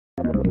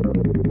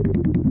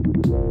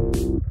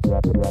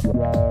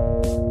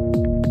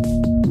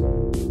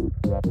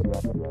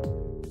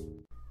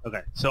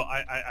Okay, so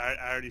I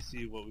already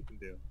see what we can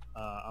do.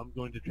 I'm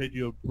going to trade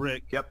you a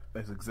brick. Yep,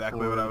 that's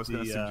exactly what I was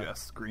going to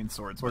suggest. Green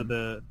swordsman. For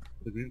the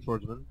green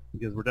swordsman,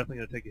 because we're definitely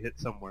going to take a hit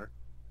somewhere.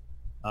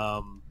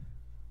 And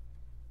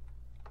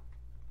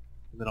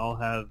then I'll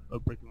have a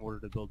brick and mortar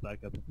to build back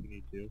up if we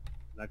need to.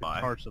 And I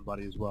can charge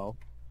somebody as well.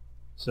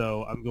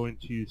 So I'm going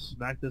to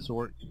smack this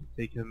orc,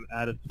 take him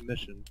out of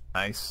commission.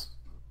 Nice.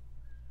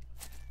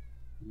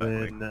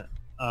 Then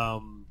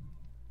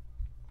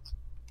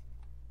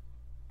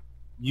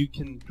you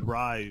can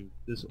drive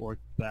this orc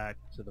back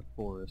to the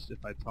forest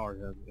if I tar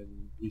him,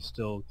 and we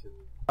still can.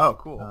 Oh,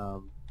 cool.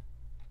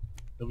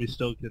 And we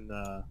still can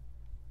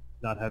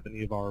not have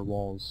any of our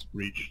walls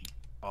breached.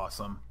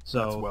 Awesome.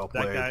 So that's well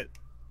played. That guy,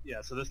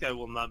 yeah. So this guy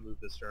will not move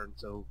this turn.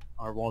 So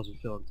our walls are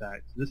still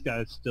intact. This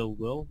guy still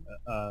will,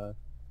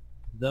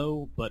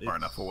 though. But far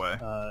enough away.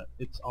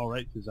 It's all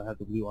right because I have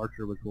the blue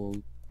archer, which will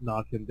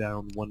knock him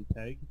down one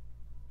peg.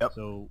 Yep.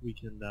 So we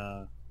can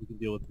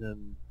deal with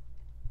him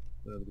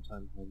whenever the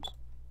time comes.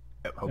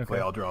 Yep, hopefully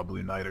I'll draw a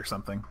blue knight or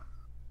something.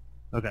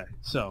 Okay,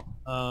 so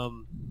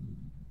or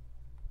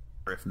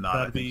if not,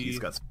 I think he's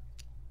got.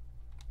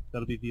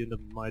 That'll be the end of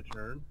my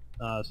turn.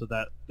 So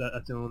that's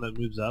the only one that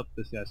moves up.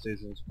 This guy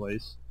stays in his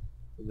place,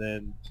 and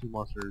then 2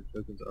 monster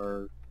tokens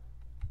are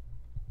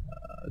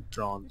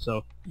drawn.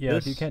 So yeah,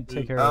 if you can't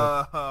take care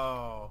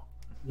of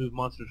move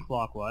monsters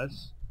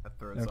clockwise. That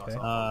throws us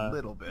off a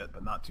little bit,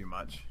 but not too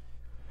much.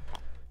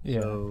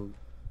 Yeah. So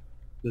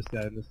this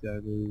guy and this guy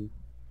move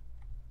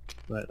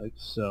right like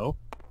so.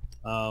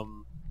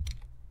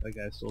 That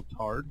guy's still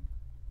tarred.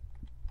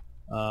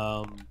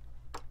 And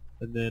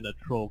then a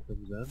troll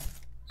comes in,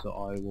 so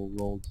I will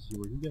roll to see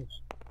where he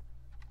goes.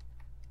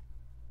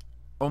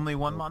 Only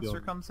one monster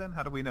comes in?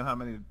 How do we know how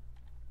many?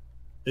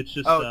 It's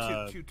just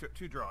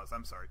two draws.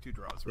 I'm sorry, 2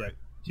 draws, right?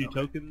 Yeah, 2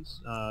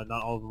 tokens.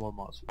 Not all of them are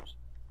monsters.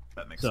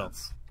 That makes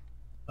sense.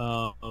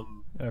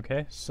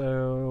 Okay,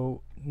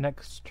 so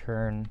next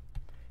turn,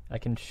 I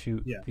can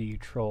shoot the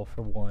troll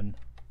for 1.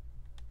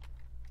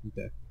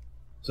 Okay.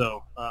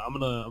 So I'm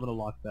gonna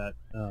lock that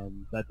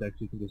that deck so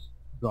you can just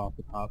draw off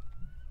the top.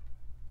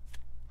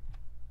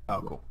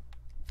 Oh, cool.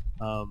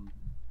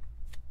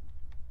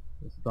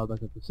 Let's draw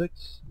back up to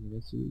 6. And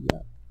let's see what we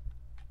got.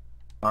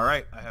 All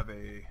right, I have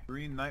a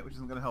green knight, which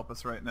isn't going to help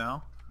us right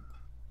now,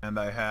 and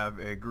I have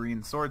a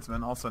green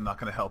swordsman, also not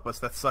going to help us.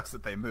 That sucks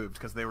that they moved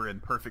because they were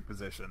in perfect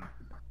position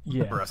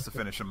for us to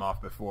finish him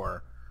off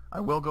before. I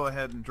will go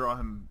ahead and drive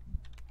him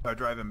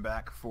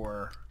back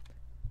for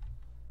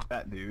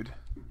that dude.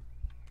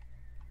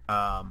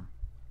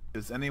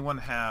 Does anyone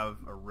have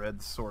a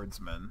red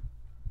swordsman?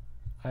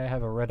 I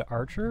have a red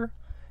archer.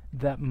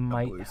 That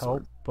might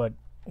help, but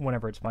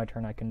whenever it's my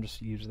turn, I can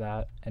just use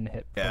that and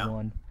hit for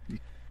 1.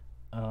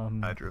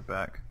 I drew it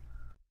back.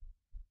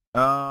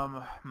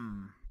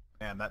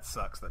 Man, that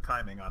sucks. The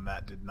timing on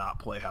that did not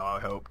play how I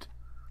hoped.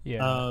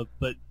 Yeah.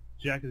 But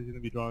Jack is going to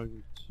be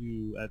drawing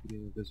 2 at the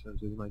beginning of this turn,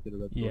 so he might get a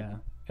red swordsman. Yeah,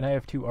 and I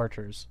have 2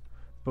 archers,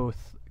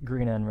 both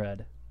green and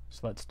red,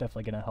 so that's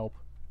definitely going to help.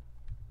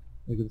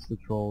 Against the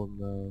troll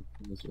and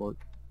this orc.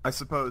 I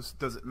suppose,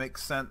 does it make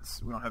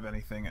sense? We don't have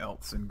anything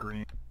else in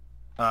green.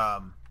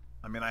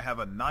 I mean, I have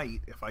a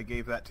knight. If I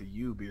gave that to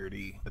you,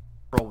 Beardy, the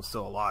troll was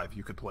still alive.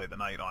 You could play the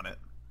knight on it.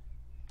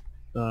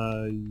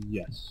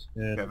 Yes.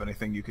 And, do you have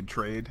anything you could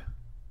trade?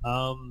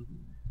 A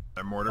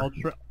mortar?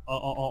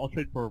 I'll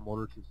trade for a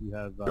mortar since you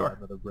have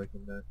another brick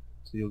in there.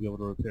 So you'll be able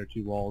to repair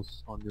 2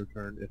 walls on your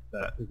turn if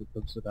it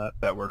comes to that.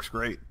 That works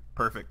great.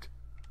 Perfect.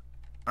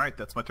 All right,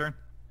 that's my turn.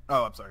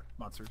 Oh, I'm sorry.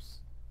 Monsters.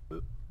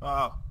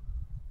 Oh.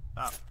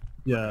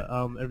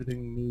 Yeah,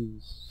 everything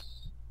moves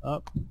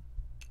up. And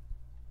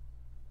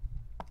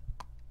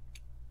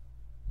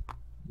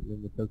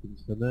then the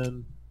tokens come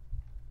in.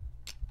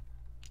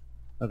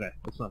 Okay,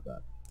 that's not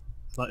bad.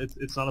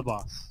 It's not a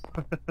boss.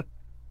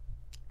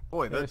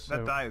 Boy,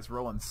 that die is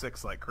rolling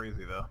 6 like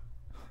crazy though.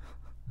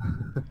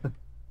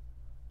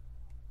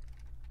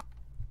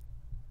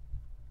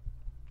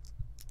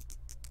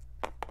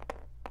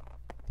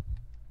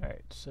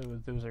 Alright, so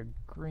those are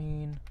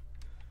green.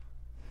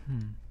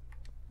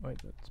 Wait,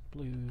 that's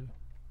blue,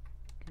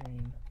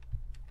 green.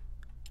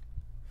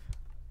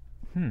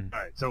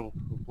 Alright, so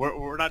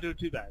we're not doing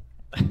too bad.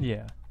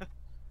 Yeah.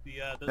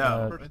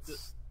 The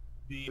first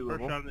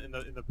round in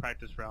the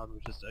practice round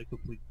was just a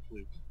complete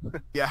fluke.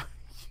 Yeah,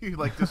 you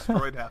like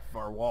destroyed half of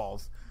our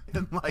walls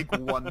in like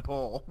 1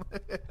 pull.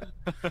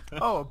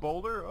 Oh, a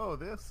boulder? Oh,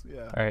 this?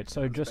 Yeah. Alright,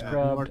 so I just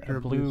grabbed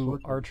a blue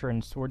archer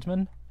and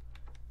swordsman.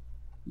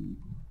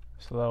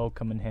 So that'll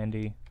come in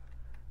handy.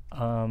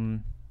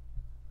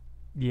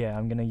 Yeah,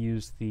 I'm gonna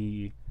use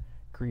the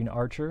green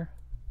archer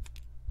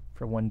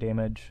for 1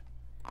 damage,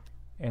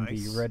 and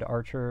the red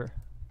archer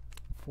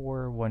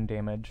for 1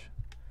 damage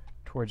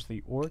towards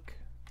the orc.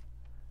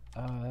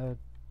 Well,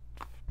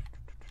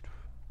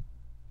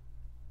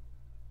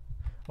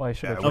 I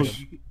should have.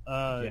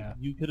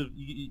 You could have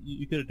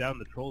downed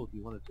the troll if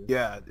you wanted to.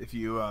 Yeah, if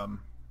you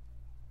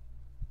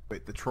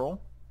wait, the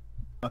troll,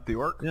 not the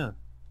orc. Yeah.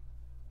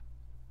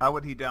 How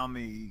would he down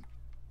the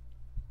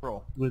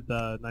roll? With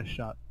a nice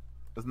shot.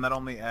 Doesn't that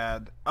only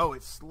add... Oh,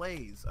 it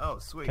slays. Oh,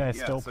 sweet. Can I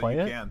yeah, still so play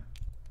you it? Can.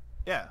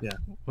 Yeah. Yeah.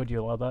 Would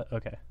you allow that?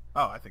 Okay.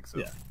 Oh, I think so.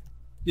 Yeah.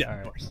 Yeah, All of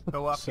right. course.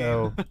 Co-op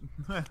So, game.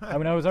 I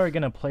mean, I was already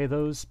gonna play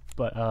those,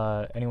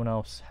 but anyone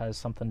else has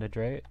something to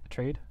trade?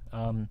 I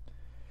only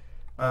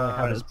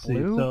have this let's see.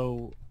 blue,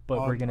 So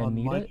but we're gonna on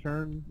need my it.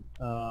 turn,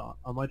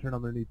 on my turn,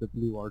 I'm gonna need the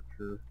blue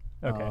archer.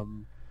 Okay.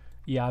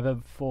 Yeah, I have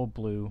a full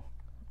blue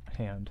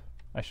hand.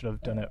 I should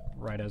have done it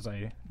right as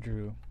I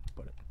drew,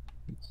 but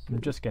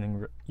I'm just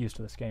getting used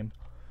to this game.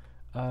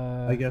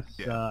 I guess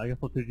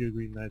I'll trade you a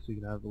green knight so you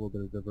can have a little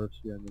bit of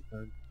diversity on your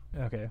turn.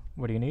 Okay.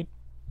 What do you need?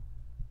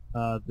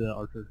 The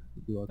archer,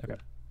 the blue archer.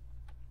 Okay.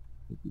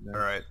 Nice.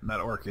 Alright, that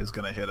orc is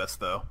going to hit us,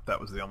 though. That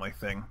was the only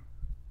thing.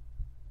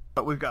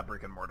 But we've got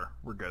brick and mortar.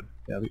 We're good.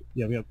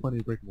 Yeah, we have plenty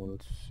of brick and mortar.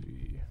 Let's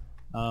see.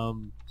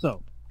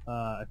 So,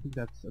 I think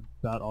that's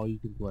about all you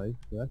can play,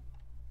 correct?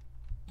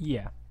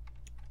 Yeah.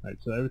 Alright,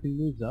 so everything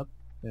moves up,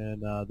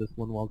 and this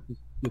one wall gets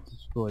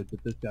destroyed,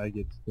 but this guy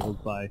gets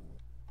killed by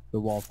the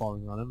wall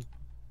falling on him,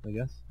 I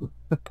guess.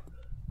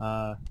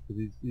 Because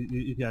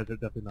these guys are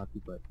definitely not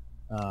too bright.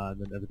 And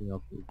then everything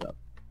else moves up.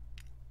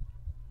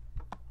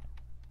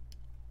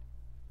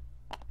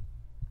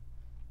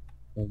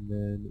 And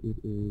then it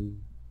is...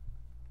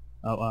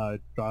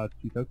 draw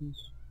 2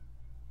 tokens.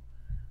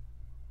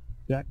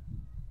 Jack?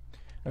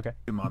 Okay.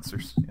 2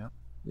 monsters, yeah.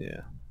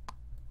 Yeah.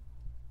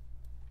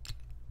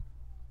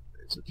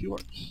 It's a 2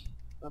 orcs.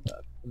 Not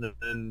bad. And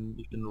then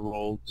you can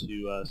roll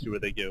to see where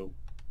they go.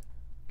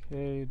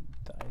 Okay,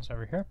 dies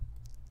over here.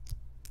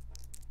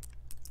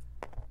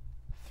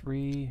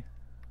 3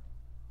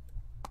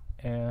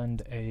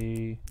 and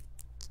a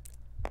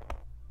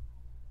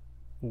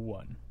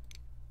 1.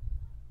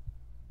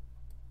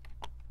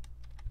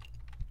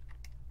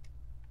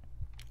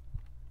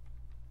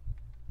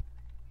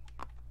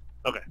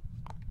 Okay.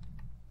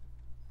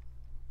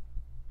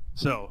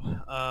 So,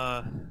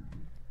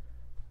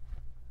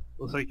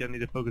 looks like I need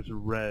to focus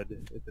red,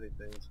 if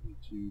anything. So I need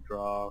to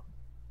draw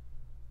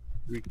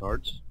 3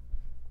 cards.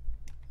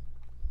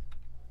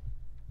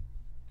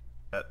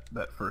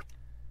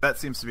 That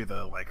seems to be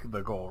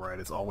the goal, right?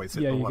 It's always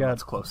hit the you one got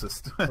that's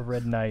closest. A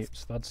red knight,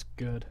 so that's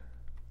good.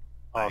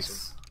 Awesome.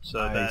 Nice.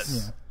 So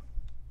Nice.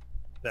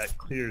 that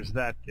clears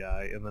that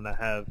guy, and then I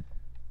have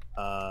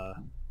I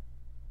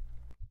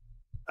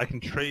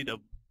can trade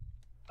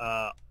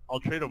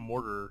I'll trade a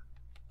mortar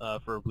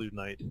for a blue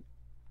knight.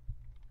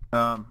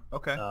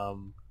 Okay.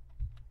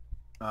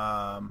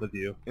 With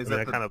you. I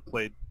kind of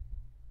played.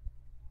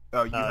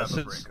 Oh, you have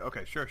a brick.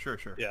 Okay, sure.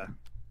 Yeah.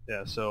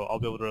 Yeah, so I'll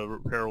be able to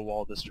repair a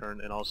wall this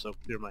turn and also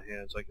clear my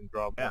hand so I can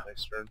draw my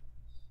next turn.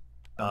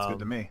 Sounds good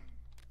to me.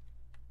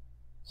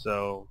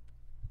 So,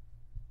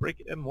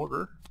 brick and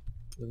mortar,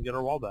 and get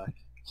our wall back.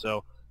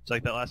 So, it's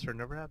like that last turn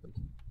never happened.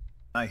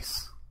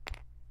 Nice.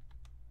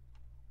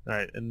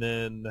 Alright, and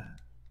then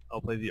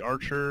I'll play the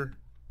archer.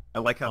 I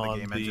like how the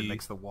game engine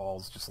makes the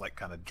walls just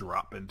kind of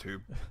drop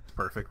into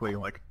perfectly,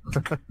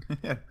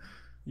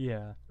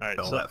 Yeah. Alright,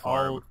 fell so that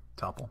far, it would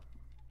topple.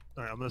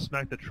 Alright, I'm going to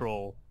smack the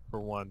troll for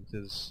 1,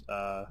 because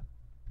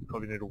you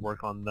probably need to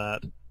work on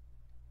that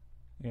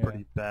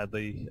pretty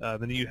badly.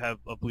 Then you have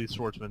a blue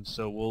swordsman,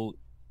 so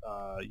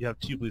you have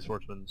 2 blue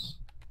swordsmen.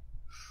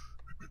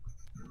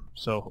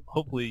 So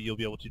hopefully you'll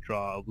be able to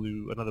draw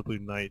another blue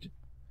knight,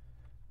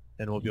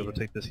 and we'll be able to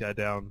take this guy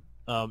down.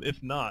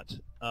 If not,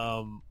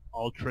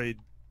 I'll trade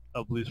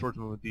a blue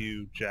swordsman with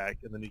you, Jack,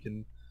 and then you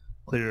can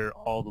clear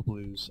all the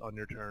blues on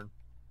your turn.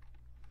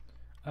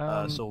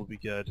 So we'll be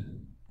good.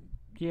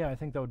 Yeah, I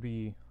think that would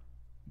be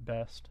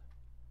best.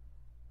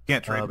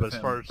 Can't trade with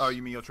him. Far as, oh,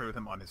 you mean you'll trade with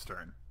him on his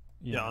turn?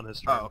 Yeah, on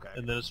his turn. Oh, okay.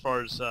 And then as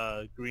far as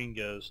green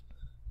goes,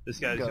 this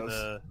guy's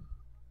gonna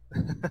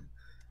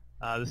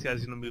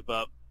move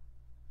up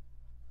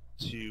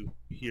to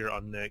here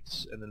on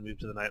Nick's, and then move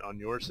to the knight on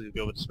yours, so you'll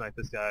be able to smack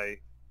this guy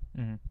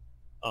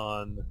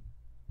on...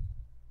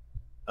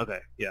 Okay,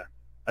 yeah.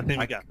 I think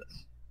we got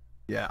this.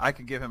 Yeah, I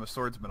could give him a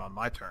swordsman on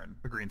my turn,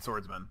 a green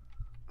swordsman.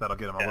 That'll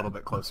get him a little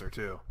bit closer,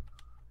 too.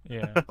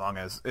 Yeah. As long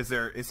as...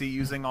 Is he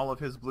using all of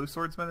his blue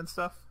swordsmen and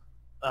stuff?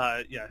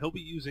 Yeah, he'll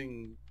be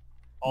using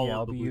all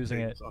of the blue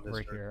things on his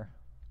turn. Here.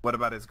 What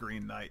about his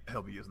green knight?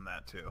 He'll be using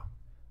that, too.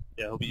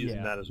 Yeah, he'll be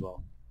using that as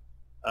well.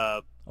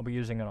 I'll be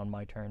using it on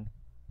my turn.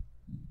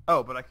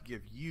 Oh, but I could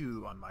give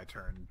you on my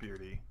turn,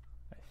 Beardy.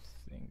 I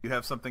think. You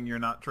have something you're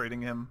not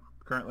trading him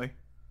currently?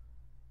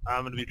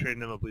 I'm going to be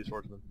trading him a blue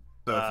swordsman.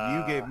 So if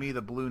you gave me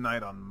the blue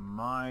knight on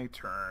my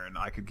turn,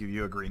 I could give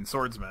you a green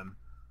swordsman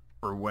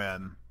for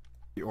when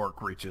the orc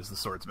reaches the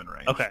swordsman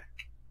range. Okay.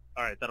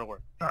 Alright, that'll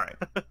work. Alright.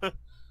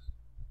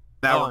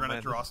 Now we're going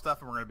to draw stuff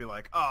and we're going to be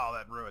like, oh,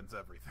 that ruins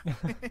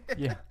everything.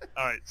 Yeah.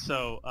 Alright,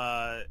 so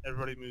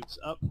everybody moves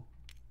up.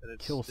 And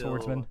it's Kill still,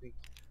 swordsman. I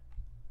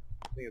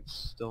think it's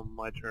still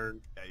my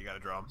turn. Yeah, you got to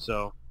draw him.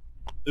 So,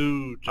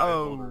 ooh,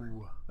 giant boulder.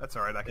 That's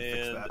alright, I can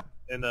fix that.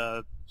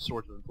 And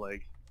swordsman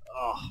plague.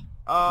 Oh,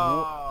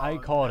 I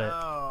called it.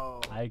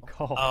 I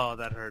called. Oh,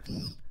 that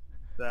hurts.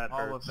 That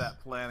hurts. All of that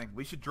planning.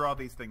 We should draw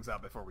these things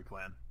out before we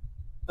plan.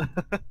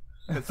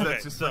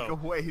 That's just like a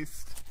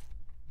waste.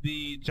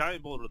 The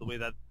giant boulder, the way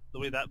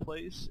that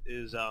plays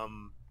is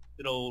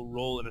it'll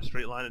roll in a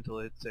straight line until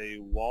it hits a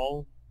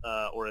wall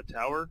or a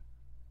tower.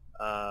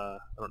 I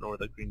don't know where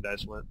the green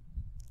dice went.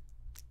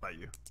 By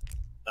you.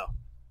 Oh.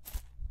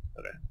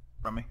 Okay.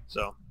 From me.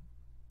 So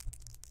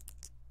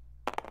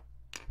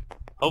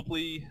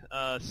hopefully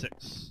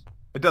 6.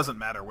 It doesn't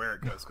matter where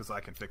it goes because I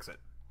can fix it.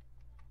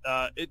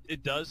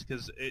 It does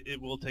because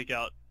it will take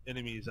out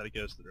enemies that it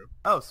goes through.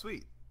 Oh,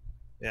 sweet.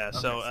 Yeah. Okay,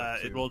 so so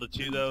it rolled a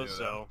 2 though.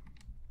 So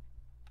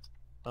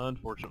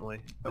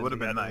unfortunately, that would have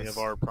been nice. Any of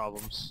our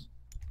problems.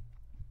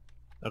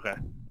 Okay.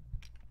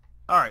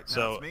 All right. Now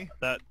So it's me.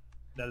 that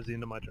is the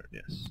end of my turn.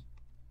 Yes.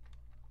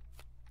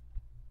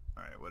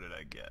 All right. What did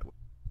I get?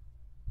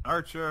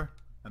 Archer,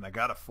 and I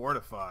got a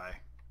fortify.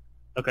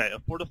 Okay. A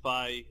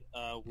fortify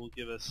will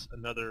give us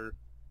another.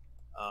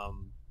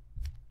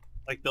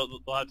 Like they'll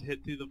have to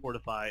hit through the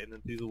fortify and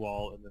then through the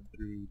wall and then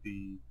through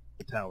the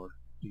tower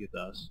to get to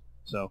us.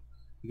 So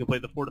you can play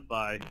the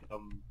fortify.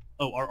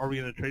 Oh, are we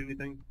gonna trade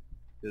anything?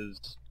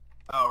 Because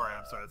oh right,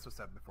 I'm sorry. That's supposed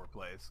to happen before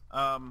plays.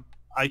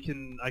 I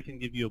can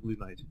give you a blue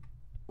knight.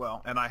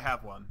 Well, and I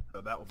have one,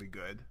 so that will be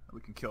good.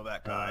 We can kill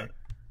that guy.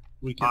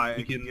 We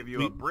can give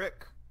you a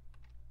brick.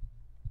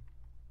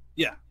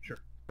 Yeah, sure.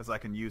 Because I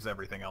can use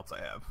everything else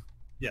I have.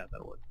 Yeah,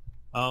 that'll work.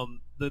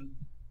 Then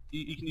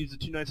you can use the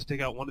 2 knights to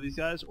take out one of these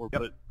guys, or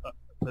put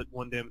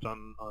 1 damage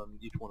on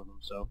each one of them.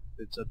 So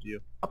it's up to you.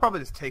 I'll probably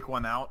just take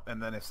one out,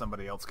 and then if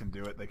somebody else can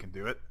do it, they can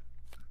do it.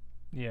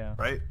 Yeah.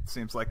 Right?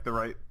 Seems like the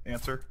right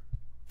answer.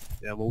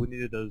 Yeah. Well, we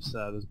needed those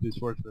blue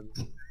swordsmen.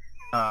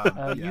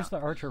 Yeah. Use the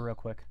archer real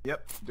quick.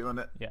 Yep, doing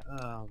it. Yeah.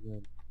 Oh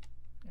man.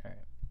 All right.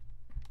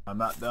 I'm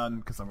not done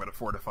because I'm going to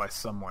fortify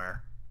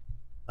somewhere.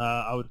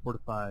 I would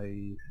fortify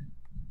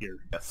here.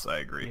 Yes, I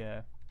agree.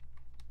 Yeah.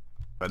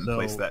 Go ahead and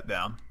place that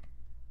down.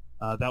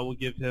 That will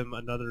give him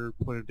another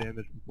point of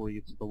damage before he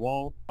gets to the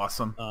wall.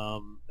 Awesome.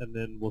 And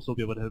then we'll still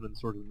be able to hit him in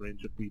swordsman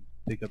range if we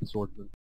take up the swordsman.